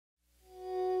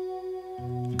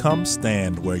Come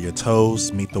stand where your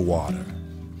toes meet the water,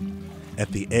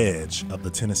 at the edge of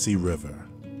the Tennessee River.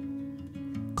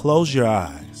 Close your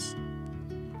eyes,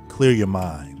 clear your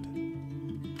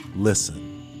mind, listen.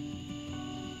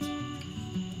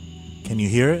 Can you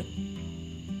hear it?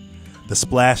 The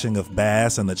splashing of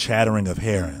bass and the chattering of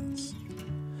herons,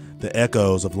 the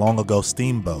echoes of long-ago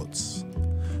steamboats,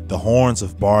 the horns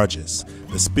of barges,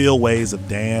 the spillways of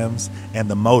dams,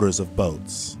 and the motors of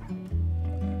boats.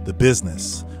 The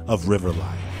business of river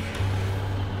life.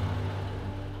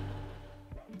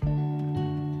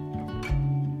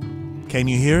 Can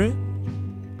you hear it?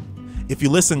 If you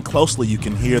listen closely, you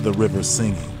can hear the river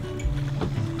singing.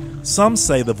 Some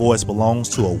say the voice belongs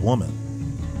to a woman,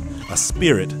 a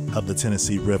spirit of the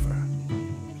Tennessee River.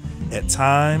 At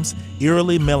times,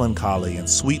 eerily melancholy and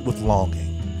sweet with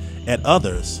longing. At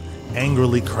others,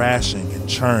 angrily crashing and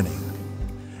churning,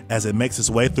 as it makes its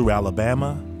way through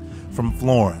Alabama, from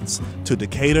Florence to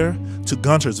Decatur to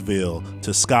Guntersville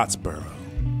to Scottsboro,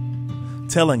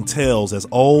 telling tales as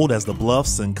old as the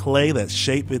bluffs and clay that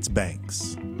shape its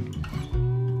banks.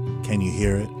 Can you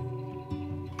hear it?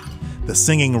 The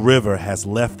singing river has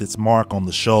left its mark on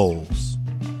the shoals,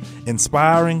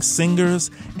 inspiring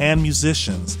singers and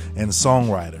musicians and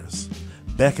songwriters,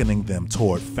 beckoning them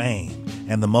toward fame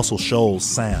and the Muscle Shoals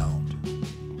sound,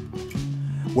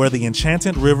 where the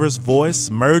enchanted river's voice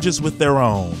merges with their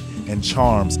own and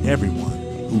charms everyone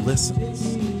who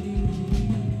listens.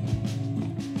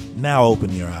 Now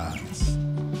open your eyes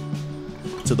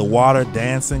to the water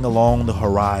dancing along the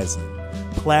horizon,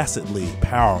 placidly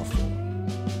powerful,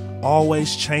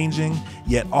 always changing,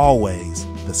 yet always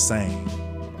the same.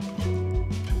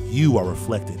 You are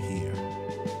reflected here,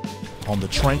 on the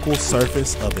tranquil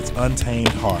surface of its untamed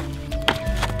heart,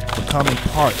 becoming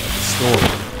part of the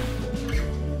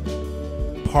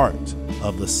story, part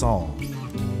of the song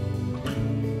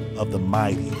of the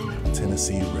mighty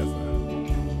Tennessee River.